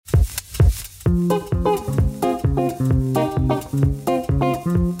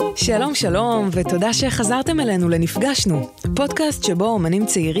שלום שלום, ותודה שחזרתם אלינו לנפגשנו, פודקאסט שבו אומנים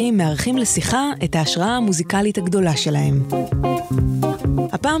צעירים מארחים לשיחה את ההשראה המוזיקלית הגדולה שלהם.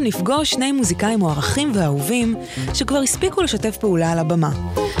 הפעם נפגוש שני מוזיקאים מוערכים ואהובים שכבר הספיקו לשתף פעולה על הבמה.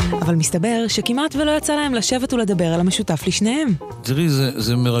 אבל מסתבר שכמעט ולא יצא להם לשבת ולדבר על המשותף לשניהם. תראי,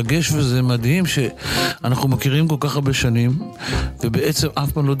 זה מרגש וזה מדהים שאנחנו מכירים כל כך הרבה שנים, ובעצם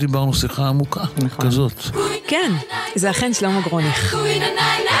אף פעם לא דיברנו שיחה עמוקה כזאת. כן, זה אכן שלמה גרוניך.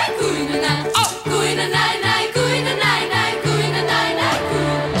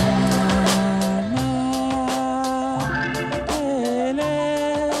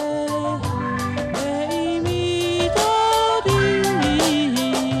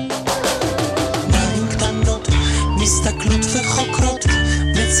 מסתכלות וחוקרות,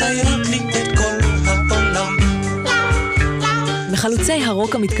 מציירות לי את כל העולם. מחלוצי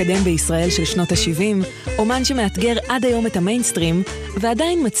הרוק המתקדם בישראל של שנות ה-70, אומן שמאתגר עד היום את המיינסטרים,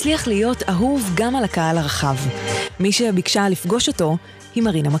 ועדיין מצליח להיות אהוב גם על הקהל הרחב. מי שביקשה לפגוש אותו היא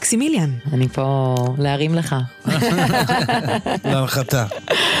רינה מקסימיליאן. אני פה להרים לך. להנחתה.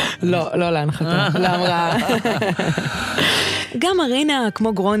 לא להנחתה, להמרה. גם רינה,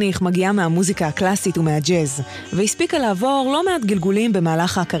 כמו גרוניך, מגיעה מהמוזיקה הקלאסית ומהג'אז, והספיקה לעבור לא מעט גלגולים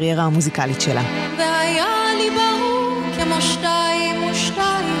במהלך הקריירה המוזיקלית שלה. והיה לי ברור כמו 2 ו2,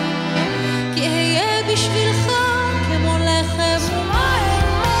 כי אהיה בשבילך כמו לחם ומים.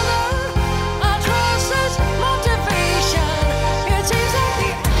 A process motivation, it seems like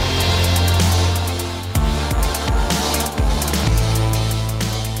the...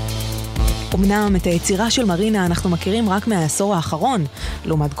 אמנם את היצירה של רינה אנחנו מכירים רק מהעשור האחרון,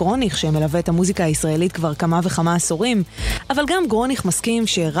 לעומת גרוניך שמלווה את המוזיקה הישראלית כבר כמה וכמה עשורים, אבל גם גרוניך מסכים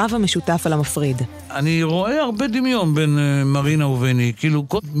שרב המשותף על המפריד. אני רואה הרבה דמיון בין רינה וביני, כאילו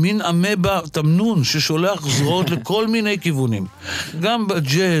מין אמבה תמנון ששולח זרועות לכל מיני כיוונים. גם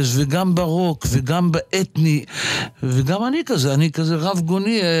בג'אז וגם ברוק וגם באתני, וגם אני כזה רב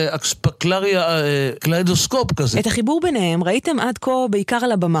גוני, אקספקלריה, קליידוסקופ כזה. את החיבור ביניהם ראיתם עד כה בעיקר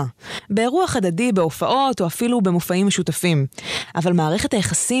על הבמה, באירוח הדדי, בהופעות או אפילו במופעים משותפים. אבל מערכת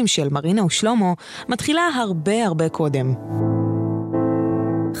היחסים של רינה ושלמה מתחילה הרבה קודם.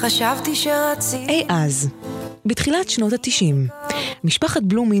 חשבתי שרציתי... אי אז, בתחילת שנות ה-90, משפחת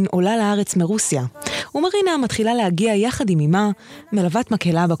בלומין עולה לארץ מרוסיה, ומרינה מתחילה להגיע יחד עם אמה, מלוות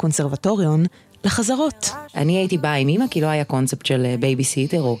מקהלה בקונסרבטוריון, לחזרות. אני הייתי באה עם אמא, כי לא היה קונספט של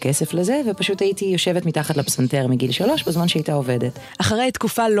בייביסיטר או כסף לזה, ופשוט הייתי יושבת מתחת לפסנתר מגיל 3 בזמן שהייתה עובדת. אחרי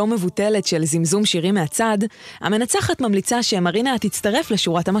תקופה לא מבוטלת של זמזום שירים מהצד, המנצחת ממליצה שמרינה תצטרף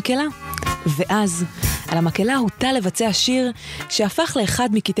לשורת המקהלה. ואז, על המקהלה הוטל לבצע שיר שהפך לאחד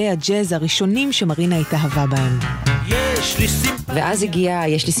מקטעי הג'אז הראשונים שמרינה התאהבה בהם. ואז הגיע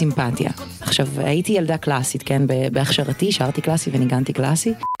יש לי סימפתיה. עכשיו, הייתי ילדה קלאסית, כן? בהכשרתי, שרתי קלאסי וניגנתי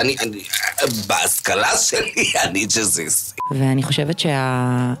קלאסי. אני בהשכלה שלי, אני ג'אזיסט. ואני חושבת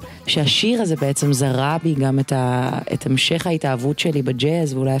שהשיר הזה בעצם זרה בי גם את המשך ההתאהבות שלי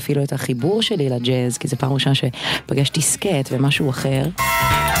בג'אז, ואולי אפילו את החיבור שלי לג'אז, כי זה פעם ראשונה שפגשתי סקט ומשהו אחר.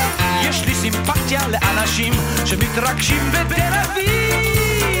 יש לי סימפתיה לאנשים שמתרגשים בתל אביב.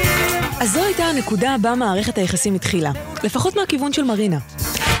 אז זו הייתה הנקודה בה מערכת היחסים התחילה, לפחות מהכיוון של רינה.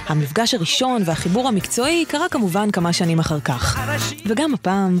 המפגש הראשון והחיבור המקצועי קרה כמובן כמה שנים אחר כך. וגם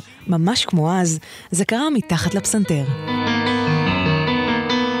הפעם, ממש כמו אז, זה קרה מתחת לפסנתר.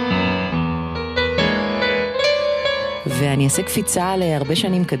 ואני אעשה קפיצה להרבה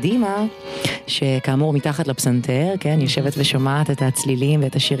שנים קדימה, שכאמור מתחת לפסנתר, כן, יושבת ושומעת את הצלילים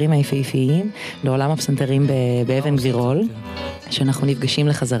ואת השירים היפהפיים, לעולם הפסנתרים באבן גבירול, שאנחנו נפגשים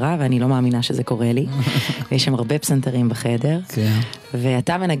לחזרה, ואני לא מאמינה שזה קורה לי. ויש שם הרבה פסנתרים בחדר,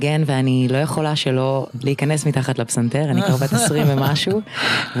 ואתה מנגן, ואני לא יכולה שלא להיכנס מתחת לפסנתר, אני כבר בת 20 ומשהו,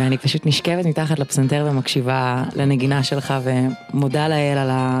 ואני פשוט נשכבת מתחת לפסנתר ומקשיבה לנגינה שלך, ומודה לאל על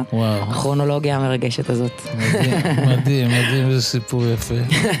הכרונולוגיה המרגשת הזאת. מדהים, זה סיפור יפה.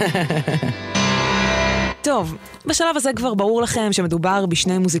 טוב, בשלב הזה כבר ברור לכם שמדובר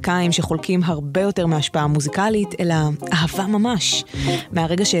בשני מוזיקאים שחולקים הרבה יותר מהשפעה מוזיקלית, אלא אהבה ממש.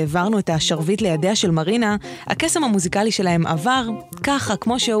 מהרגע שהעברנו את השרביט לידיה של רינה, הקסם המוזיקלי שלהם עבר ככה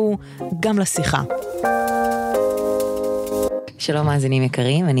כמו שהוא גם לשיחה. שלום מאזינים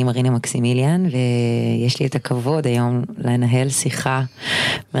יקרים, אני רינה מקסימיליאן, ויש לי את הכבוד היום לנהל שיחה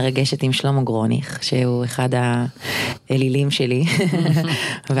מרגשת עם שלמה גרוניך, שהוא אחד האלילים שלי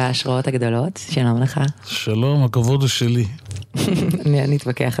וההשראות הגדולות. שלום לך. שלום, הכבוד הוא שלי. אני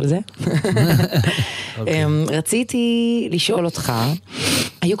אתווכח על זה. רציתי לשאול אותך,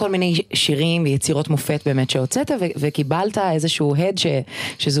 היו כל מיני שירים ויצירות מופת באמת שהוצאת, וקיבלת איזשהו הד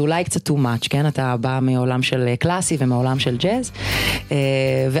שזה אולי קצת too much, כן? אתה בא מעולם של קלאסי ומעולם של ג'אז,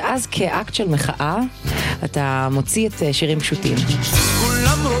 ואז כאקט של מחאה, אתה מוציא את שירים פשוטים.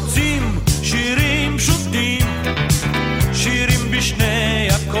 כולם רוצים שירים פשוטים, שירים בשני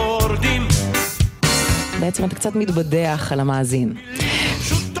אקורדים. בעצם אתה קצת מתבדח על המאזין.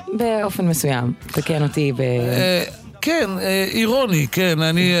 באופן מסוים, תקן אותי כן, אירוני, כן,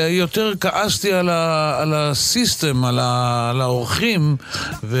 אני יותר כעסתי על הסיסטם, על האורחים,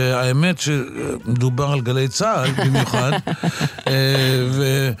 והאמת שמדובר על גלי צהל במיוחד,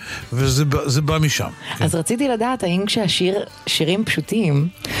 וזה בא משם. אז רציתי לדעת, האם כשהשירים פשוטים,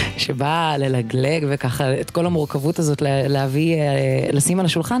 שבא ללגלג וככה את כל המורכבות הזאת להביא, לשים על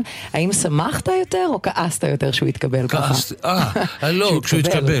השולחן, האם שמחת יותר או כעסת יותר שהוא יתקבל ככה? לא, כשהוא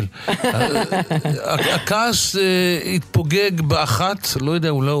יתקבל. הכעס התפוגג באחת, לא יודע,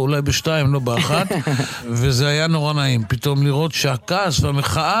 אולי בשתיים, לא באחת, וזה היה נורא נעים. פתאום לראות שהכעס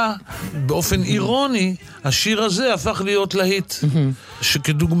והמחאה, באופן אירוני, השיר הזה הפך להיות להיט,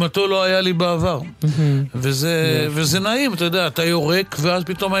 שכדוגמתו לא היה לי בעבר. וזה נעים, אתה יודע, אתה יורק, ואז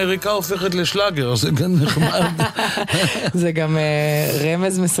פתאום היריקה הופכת לשלאגר, זה גם נחמד. זה גם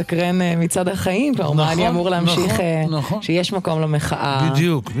רמז מסקרן מצד החיים, כבר מה אני אמור להמשיך, שיש מקום למחאה.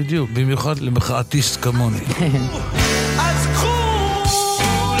 בדיוק, במיוחד למחאתיסט כמוני. אז קחו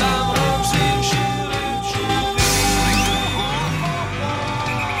כולם רוצים שירים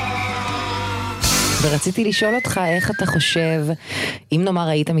ורציתי לשאול אותך איך אתה חושב, אם נאמר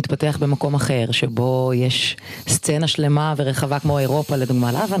היית מתפתח במקום אחר, שבו יש סצנה שלמה ורחבה כמו אירופה,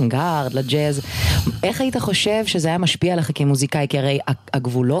 לדוגמה, לאוונגרד, לג'אז, איך היית חושב שזה היה משפיע עליך כמוזיקאי? כי הרי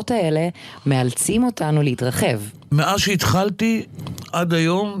הגבולות האלה מאלצים אותנו להתרחב. מאז שהתחלתי עד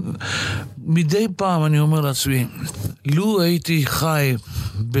היום, מדי פעם אני אומר לעצמי, לו הייתי חי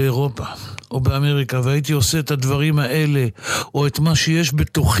באירופה או באמריקה והייתי עושה את הדברים האלה, או את מה שיש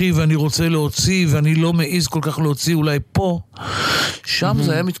בתוכי ואני רוצה להוציא ואני לא מעיז כל כך להוציא, אולי פה, שם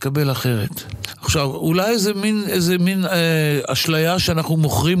זה היה מתקבל אחרת. עכשיו, אולי איזה מין אשליה שאנחנו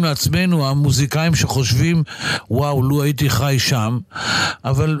מוכרים לעצמנו, המוזיקאים שחושבים, וואו, לו הייתי חי שם,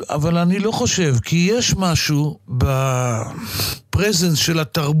 אבל אני לא חושב, כי יש משהו בפרזנס של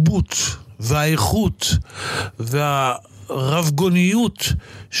התרבות והאיכות והרבגוניות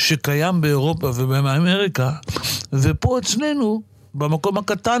שקיים באירופה ובאמריקה, ופה אצלנו, במקום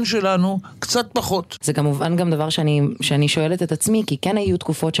הקטן שלנו, קצת פחות. זה כמובן גם דבר שאני שואלת את עצמי, כי כן היו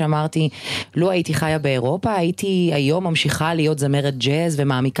תקופות שאמרתי, לא הייתי חיה באירופה, הייתי היום ממשיכה להיות זמרת ג'אז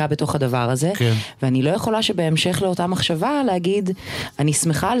ומעמיקה בתוך הדבר הזה, כן. ואני לא יכולה שבהמשך לאותה מחשבה להגיד, אני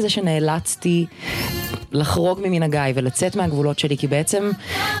שמחה על זה שנאלצתי לחרוג ממנהגיי ולצאת מהגבולות שלי, כי בעצם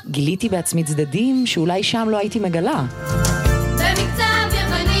גיליתי בעצמי צדדים שאולי שם לא הייתי מגלה.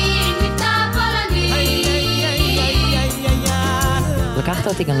 לקחת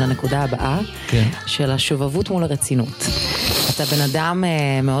אותי גם לנקודה הבאה, כן. של השובבות מול הרצינות. אתה בן אדם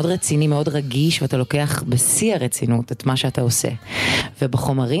מאוד רציני, מאוד רגיש, ואתה לוקח בשיא הרצינות את מה שאתה עושה.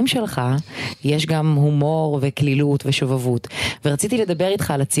 ובחומרים שלך יש גם הומור וכלילות ושובבות. ורציתי לדבר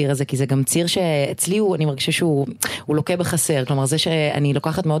איתך על הציר הזה, כי זה גם ציר שאצלי אני מרגישה שהוא לוקה בחסר. כלומר, זה שאני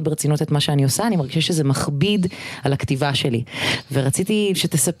לוקחת מאוד ברצינות את מה שאני עושה, אני מרגישה שזה מכביד על הכתיבה שלי. ורציתי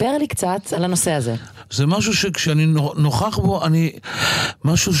שתספר לי קצת על הנושא הזה. זה משהו שכשאני נוכח בו,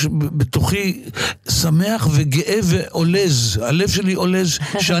 משהו שבתוכי שמח וגאה ועולז. הלב שלי עולז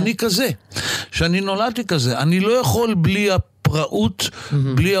שאני כזה, שאני נולדתי כזה. אני לא יכול בלי הפראות,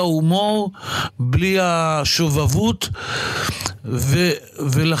 בלי ההומור, בלי השובבות,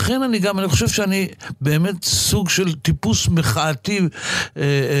 ולכן אני חושב שאני באמת סוג של טיפוס מחאתי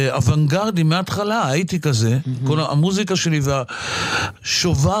אוונגרדי מההתחלה, הייתי כזה, כל המוזיקה שלי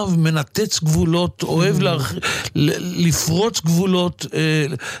והשובב מנתץ גבולות, אוהב לפרוץ גבולות,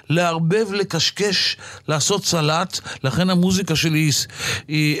 להרבב, לקשקש, לעשות סלט, לכן המוזיקה שלי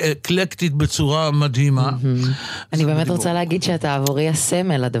היא אקלקטית בצורה מדהימה. אני באמת רוצה להגיד שאתה עבורי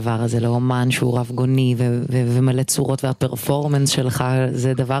הסמל לדבר הזה, לאומן שהוא רבגוני ומלא צורות, והפרפורמנס שלך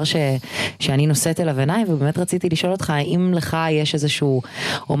זה דבר שאני נושאת אליו עיניים, ובאמת רציתי לשאול אותך, האם לך יש איזשהו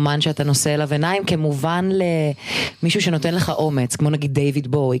אומן שאתה נושא אליו עיניים, כמובן למישהו שנותן לך אומץ, כמו נגיד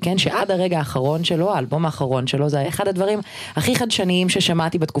דיוויד בואי, כן? שעד הרגע האחרון שלו, האלבום האחרון שלו, זה אחד הדברים הכי חדשניים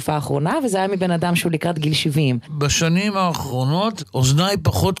ששמעתי בתקופה האחרונה, וזה היה מבן אדם שהוא לקראת גיל 70. בשנים האחרונות, אוזניי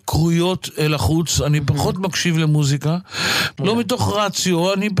פחות קרויות אל החוץ, אני פחות מקשיב למוזיקה, לא מתוך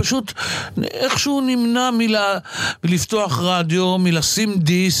רציו, אני פשוט איכשהו נמנע מלפתוח רדיו, מלשים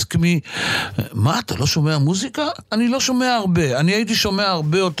דיסק, מה, אתה לא שומע מוזיקה? אני לא שומע הרבה. אני הייתי שומע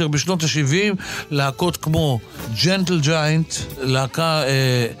הרבה יותר בשנות ה-70, להקות כמו ג'נטל ג'יינט, להקה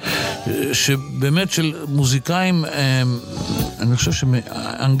שבאמת של מוזיקאים, אני חושב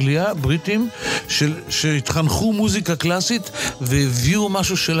שמאנגליה, בריטים, שהתחנכו מוזיקה קלאסית והביאו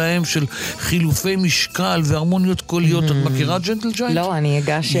משהו שלהם של חילופי משקל והרמוניות קוליות. את מכירה ג'נטל ג'יינט? לא, אני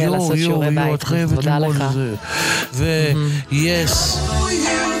אגש לעשות שיעורי בית. את חייבת ללמוד את זה. ו-yes.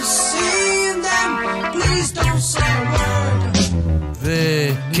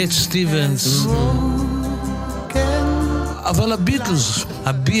 וקט סטיבנס. אבל הביטלס,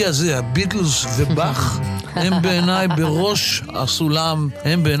 הבי הזה, הביטלס ובח, הם בעיניי בראש הסולם,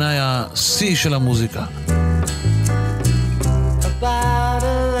 הם בעיניי השיא של המוזיקה. About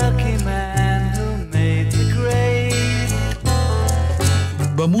a lucky man who made the grade.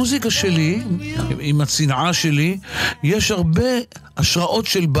 במוזיקה שלי, עם הצנעה שלי, יש הרבה השראות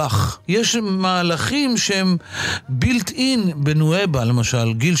של בח. יש מהלכים שהם built in בנואבה,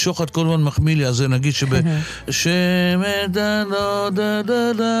 למשל. גיל שוחט כל הזמן מחמיא לי, אז זה נגיד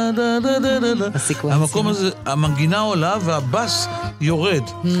המקום הזה, המנגינה עולה והבס יורד.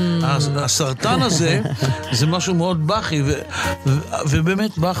 הסרטן הזה, זה משהו מאוד בחי,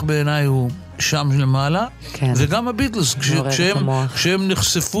 ובאמת בח בעיניי הוא שם למעלה, וגם הביטלס, כשהם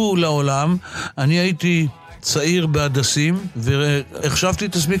נחשפו לעולם, אני הייתי צעיר בהדסים, והחשבתי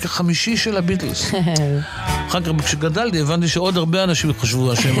את עצמי כחמישי של הביטלס. אחר כך, כשגדלתי, הבנתי שעוד הרבה אנשים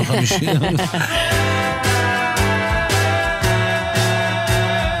חשבו השם החמישי.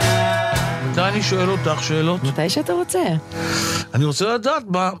 מתי אני שואל אותך שאלות? מתי שאתה רוצה. אני רוצה לדעת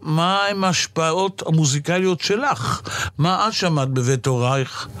מה הם ההשפעות המוזיקליות שלך. מה את שמעת בבית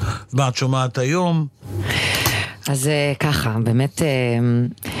הורייך? מה את שומעת היום? אז ככה, באמת,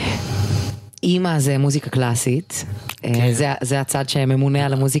 אמא זה מוזיקה קלאסית. זה הצד שממונה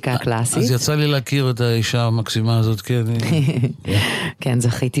על המוזיקה הקלאסית. אז יצא לי להכיר את האישה המקסימה הזאת, כן. כן,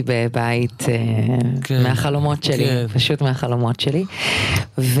 זכיתי בבית מהחלומות שלי, פשוט מהחלומות שלי.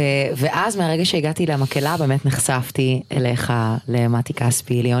 ואז מהרגע שהגעתי למקהלה, באמת נחשפתי אליך, למתי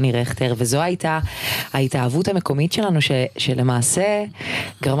כספי, ליוני רכטר, וזו הייתה ההתאהבות המקומית שלנו, שלמעשה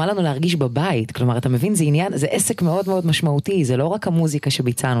גרמה לנו להרגיש בבית. כלומר, אתה מבין, זה עניין, זה עסק מאוד מאוד משמעותי, זה לא רק המוזיקה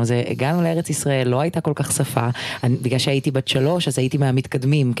שביצענו, זה הגענו לארץ ישראל, לא הייתה כל כך שפה, בגלל שהייתי בת 3, אז הייתי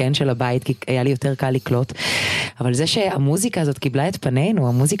מהמתקדמים, כן, של הבית, כי היה לי יותר קל לקלוט. אבל זה שהמוזיקה הזאת קיבלה את פנינו,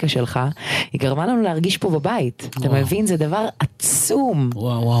 המוזיקה שלך, היא גרמה לנו להרגיש פה בבית. אתה מבין, זה דבר עצום.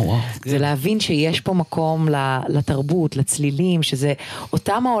 זה להבין שיש פה מקום לתרבות, לצלילים, שזה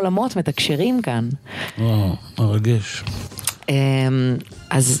אותם העולמות מתקשרים כאן. מרגש.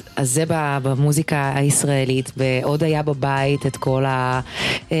 אז זה במוזיקה הישראלית, ועוד היה בבית את כל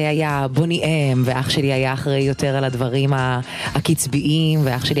היה בוני אם, ואח שלי היה אחראי יותר על הדברים הקצביים,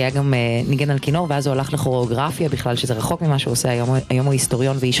 ואח שלי היה גם ניגן על כינור, ואז הוא הלך לכוריאוגרפיה בכלל, שזה רחוק ממה שהוא עושה, היום הוא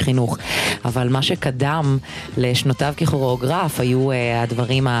היסטוריון ואיש חינוך, אבל מה שקדם לשנותיו ככוריאוגרף, היו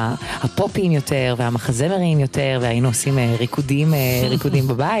הדברים הפופיים יותר, והמחזמריים יותר, והיינו עושים ריקודים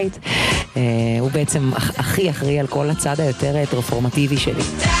בבית. הוא בעצם הכי אחראי על כל הצד היותר טרפורמטיבי שלי.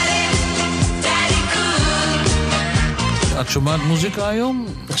 את שומעת מוזיקה היום?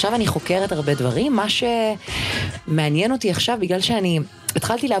 עכשיו אני חוקרת הרבה דברים, מה שמעניין אותי עכשיו, בגלל שאני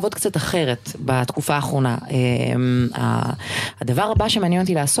התחלתי לעבוד קצת אחרת בתקופה האחרונה. הדבר הבא שמעניין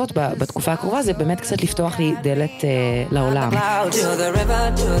אותי לעשות בתקופה הקרובה, זה באמת קצת לפתוח לי דלת לעולם.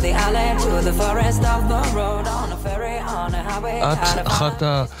 את אחת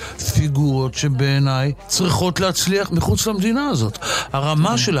הפיגורות שבעיניי צריכות להצליח מחוץ למדינה הזאת.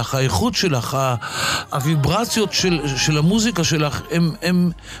 הרמה שלך, האיכות שלך, הוויברציות של המוזיקה שלך,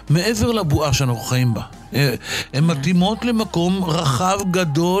 הם מעבר לבועה שאנחנו חיים בה. הן מתאימות למקום רחב,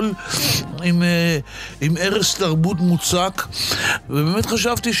 גדול, עם ערש תרבות מוצק, ובאמת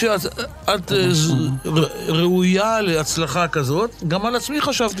חשבתי שאת ראויה להצלחה כזאת. גם על עצמי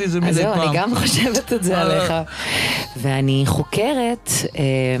חשבתי את זה מדי פעם. אז אני גם חושבת את זה עליך. ואני חוקרת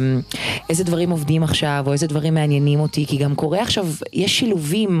איזה דברים עובדים עכשיו, או איזה דברים מעניינים אותי, כי גם קורה עכשיו, יש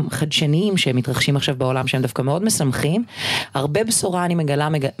שילובים חדשניים שמתרחשים עכשיו בעולם, שהם דווקא מאוד משמחים. הרבה בשורה אני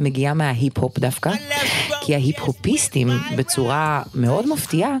מגיעה מההיפ-הופ דווקא, כי ההיפ-הופיסטים בצורה מאוד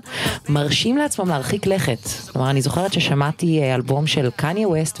מפתיעה, מרשים לעצמם להרחיק לכת. כלומר, אני זוכרת ששמעתי אלבום של קניה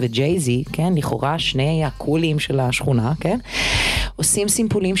ווסט וג'ייזי, כן? לכאורה שני הקולים של השכונה, כן? עושים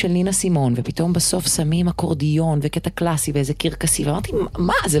סימפולים של נינה סימון, ופתאום בסוף שמים אקורדיון וקטע קלאסי ואיזה קרקסי, ואמרתי,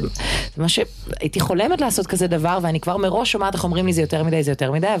 מה? זה מה שהייתי חולמת לעשות כזה דבר, ואני כבר מראש שומעת איך אומרים לי זה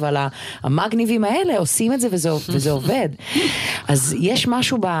יותר מדי, אבל המגניבים האלה עושים את זה וזה עובד. אז יש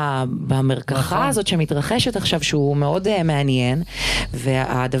משהו במרקחה הזאת שמתרחשת עכשיו שהוא מאוד מעניין,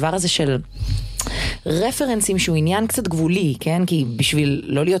 והדבר הזה של רפרנסים שהוא עניין קצת גבולי, כן? כי בשביל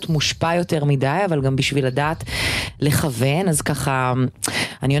לא להיות מושפע יותר מדי, אבל גם בשביל לדעת לכוון, אז ככה,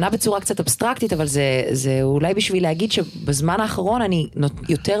 אני עונה בצורה קצת אבסטרקטית, אבל זה אולי בשביל להגיד שבזמן האחרון אני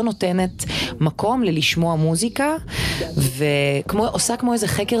יותר נותנת מקום ללשמוע מוזיקה, ועושה כמו איזה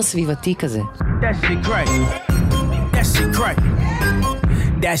חקר סביבתי כזה.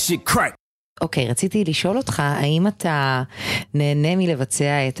 אוקיי, רציתי לשאול אותך, האם אתה נהנה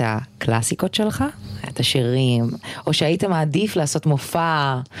מלבצע את הקלאסיקות שלך, את השירים, או שהיית מעדיף לעשות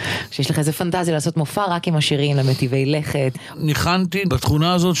מופע, שיש לך איזה פנטזיה לעשות מופע רק עם השירים למטיבי לכת? ניחנתי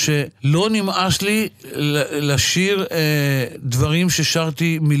בתכונה הזאת שלא נמאס לי לשיר דברים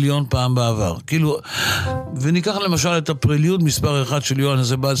ששרתי מיליון פעם בעבר. כאילו, וניקח למשל את הפרליוד מספר 1 של יוהאן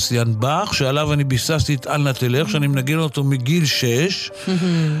סבסטיאן באך, שעליו אני ביססתי את אל נא תלך, שאני מנגן אותו מגיל 6,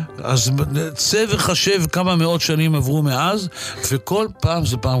 אז צא וחשב כמה מאות שנים עברו מאז, וכל פעם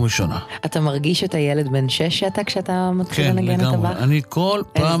זה פעם ראשונה. אתה מרגיש את הילד בן 6 שאתה כשאתה מתחיל לנגן את הבא? אני כל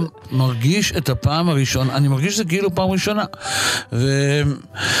פעם מרגיש את הפעם הראשונה, אני מרגיש שזה כאילו פעם ראשונה.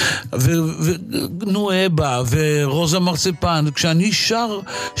 ונואבה ורוזה מרצפן, כשאני שר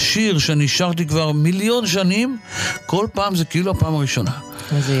שיר שאני שרתי כבר מיליון שנים, כל פעם זה כאילו הפעם הראשונה.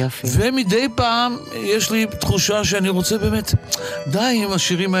 איזה יופי. ומדי פעם יש לי תחושה שאני רוצה באמת, די עם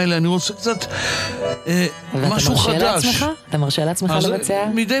השירים האלה, אני רוצה קצת משהו חדש. אתה מרשה לעצמך לבצע?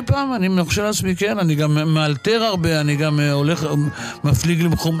 מדי פעם אני מרשה לעצמי, כן, אני גם מאלתר הרבה, אני גם הולך, מפליג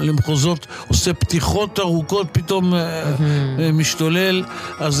למחוזות, עושה פתיחות ארוכות, פתאום משתולל,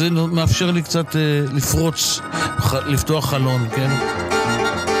 אז זה מאפשר לי קצת לפרוץ, לפתוח חלון, כן?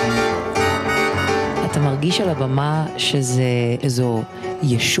 אתה מרגיש על הבמה שזה איזו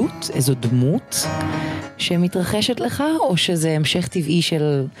ישות, איזו דמות שמתרחשת לך, או שזה המשך טבעי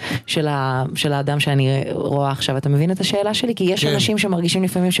של האדם שאני רואה עכשיו? אתה מבין את השאלה שלי? כי יש אנשים שמרגישים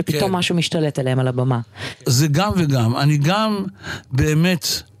לפעמים שפתאום משהו משתלט עליהם על הבמה. זה גם וגם. אני גם באמת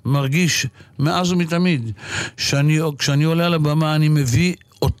מרגיש מאז ומתמיד כשאני עולה על הבמה אני מביא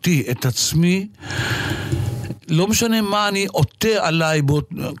אותי, את עצמי, לא משנה מה אני עוטה עליי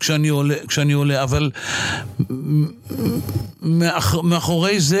כשאני עולה, אבל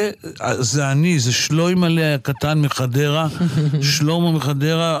מאחורי זה אני, זה שלמה הקטן מחדרה, שלמה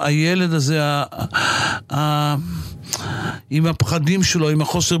מחדרה, הילד הזה, עם הפחדים שלו, עם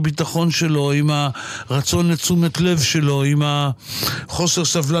החוסר ביטחון שלו, עם הרצון לתשומת לב שלו, עם החוסר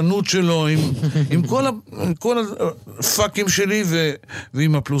סבלנות שלו, עם כל הפאקים שלי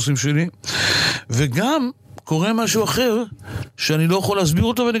ועם הפלוסים שלי. וגם קורה משהו אחר שאני לא יכול להסביר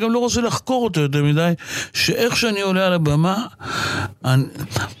אותו, ואני גם לא רוצה לחקור אותו יותר מדי, שאיך שאני עולה על הבמה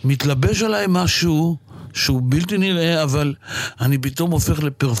מתלבש עליי משהו שהוא בלתי נראה, אבל אני פתאום הופך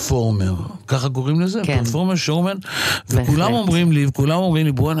לפרפורמר. ככה קוראים לזה? כן. פרפורמר, שורמן. וכולם אומרים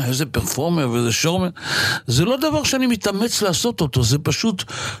לי, בואנה, איזה פרפורמר ואיזה שורמן. זה לא דבר שאני מתאמץ לעשות אותו, זה פשוט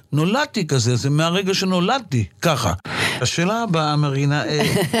נולדתי כזה, זה מהרגע שנולדתי, ככה. השאלה הבאה, מרינה,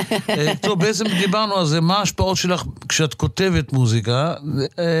 טוב, בעצם דיברנו על זה, מה ההשפעות שלך כשאת כותבת מוזיקה,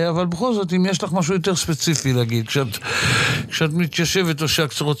 אבל בכל זאת, אם יש לך משהו יותר ספציפי להגיד, כשאת מתיישבת או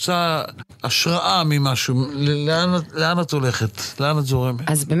כשאת רוצה השראה ממשהו, לאן את הולכת? לאן את זורמת?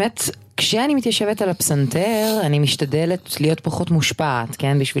 אז באמת, כשאני מתיישבת על הפסנתר, אני משתדלת להיות פחות מושפעת,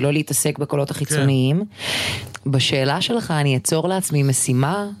 כן? בשביל לא להתעסק בקולות החיצוניים. כן. בשאלה שלך אני אצור לעצמי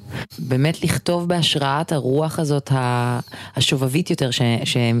משימה, באמת לכתוב בהשראת הרוח הזאת השובבית יותר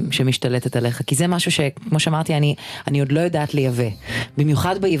שמשתלטת עליך. כי זה משהו שכמו שאמרתי, אני עוד לא יודעת לייבא.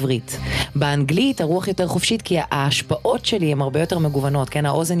 במיוחד בעברית. באנגלית הרוח יותר חופשית, כי ההשפעות שלי הן הרבה יותר מגוונות, כן?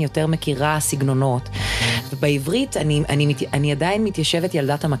 האוזן יותר מכירה סגנונות. ובעברית אני עדיין מתיישבת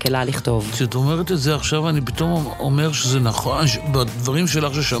ילדת המקהלה לכתוב. כשאת אומרת את זה עכשיו, אני פתאום אומר שזה נכון, בדברים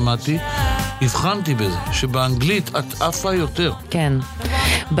שלך ששמעתי, הבחנתי בזה, שבאנגלית את עפה יותר. כן.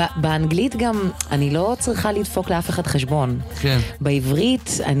 באנגלית גם אני לא צריכה לדפוק לאף אחד חשבון. כן.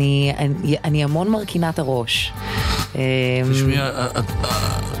 בעברית אני המון מרכינת הראש. תשמעי,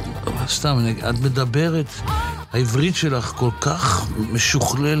 סתם, את מדברת, העברית שלך כל כך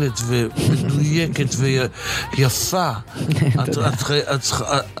משוכללת ומדויקת ויפה.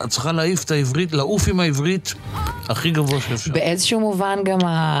 את צריכה להעיף את העברית, לעוף עם העברית הכי גבוה שאפשר. באיזשהו מובן גם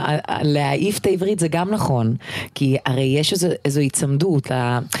להעיף את העברית זה גם נכון, כי הרי יש איזו הצמדות,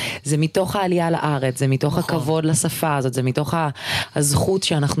 זה מתוך העלייה לארץ, זה מתוך הכבוד לשפה הזאת, זה מתוך הזכות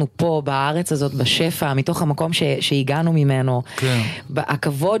שאנחנו פה בארץ הזאת בשפע, מתוך המקום שהגענו ממנו. כן.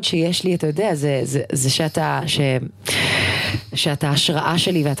 הכבוד שיש לי, אתה יודע, זה שאתה השראה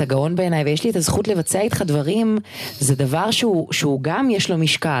שלי ואתה גאון בעיניי, ויש לי את הזכות לבצע איתך דברים, זה דבר שהוא גם יש לו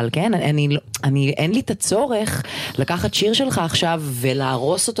משקל, כן? אין לי את הצורך לקחת שיר שלך עכשיו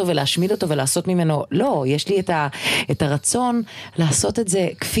ולהרוס אותו ולהשמיד אותו ולעשות ממנו, לא, יש לי את הרצון לעשות את זה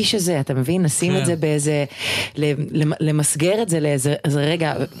כפי שזה, אתה מבין? נשים את זה באיזה, למסגר את זה לאיזה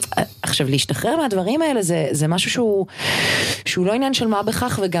רגע, עכשיו להשתחרר מהדברים האלה זה משהו שהוא לא עניין של מה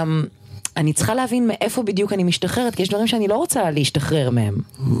בכך, וגם אני צריכה להבין מאיפה בדיוק אני משתחררת, כי יש דברים שאני לא רוצה להשתחרר מהם.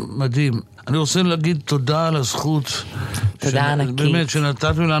 מדהים. אני רוצה להגיד תודה על הזכות. תודה ענקית. באמת,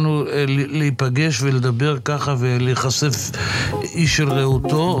 שנתתם לנו להיפגש ולדבר ככה ולהיחשף איש של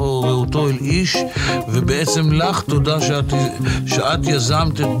רעותו, או רעותו אל איש, ובעצם לך תודה שאת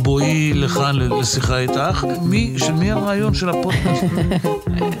יזמת את בואי לכאן לשיחה איתך. של מי הרעיון של הפודקאסט?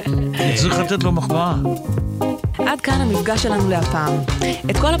 צריך לתת לו מחמאה. עד כאן המפגש שלנו להפעם.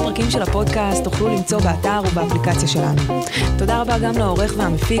 את כל הפרקים של הפודקאסט תוכלו למצוא באתר ובאפליקציה שלנו. תודה רבה גם לעורך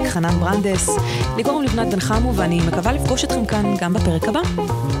והמפיק חנן ברנדס. לי קוראים לבנת בן חמו, ואני מקווה לפגוש אתכם כאן גם בפרק הבא.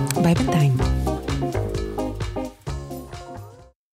 ביי בינתיים.